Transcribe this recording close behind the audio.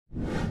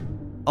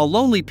A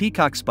lonely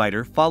peacock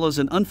spider follows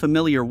an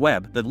unfamiliar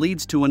web that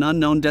leads to an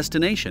unknown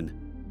destination.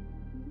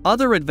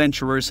 Other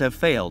adventurers have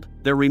failed,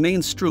 their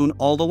remains strewn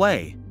all the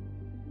way.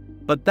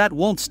 But that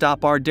won't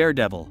stop our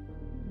daredevil.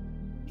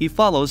 He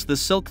follows the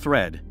silk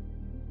thread.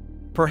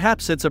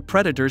 Perhaps it's a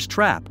predator's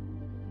trap.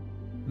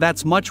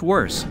 That's much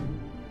worse.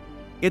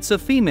 It's a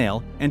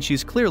female, and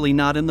she's clearly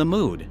not in the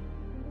mood.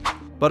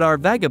 But our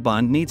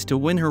vagabond needs to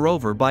win her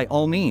over by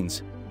all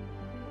means.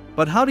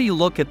 But how do you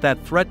look at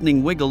that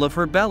threatening wiggle of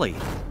her belly?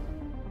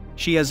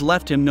 She has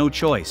left him no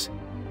choice.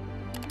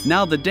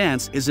 Now the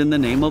dance is in the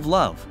name of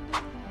love.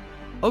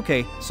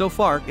 Okay, so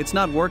far it's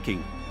not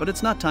working, but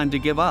it's not time to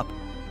give up.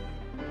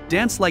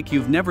 Dance like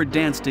you've never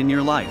danced in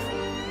your life.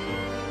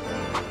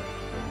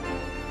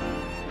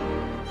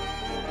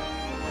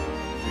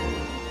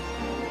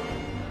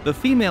 The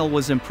female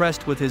was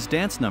impressed with his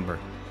dance number,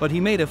 but he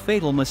made a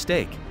fatal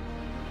mistake.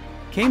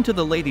 Came to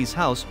the lady's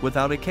house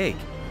without a cake.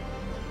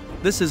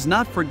 This is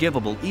not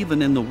forgivable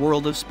even in the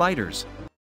world of spiders.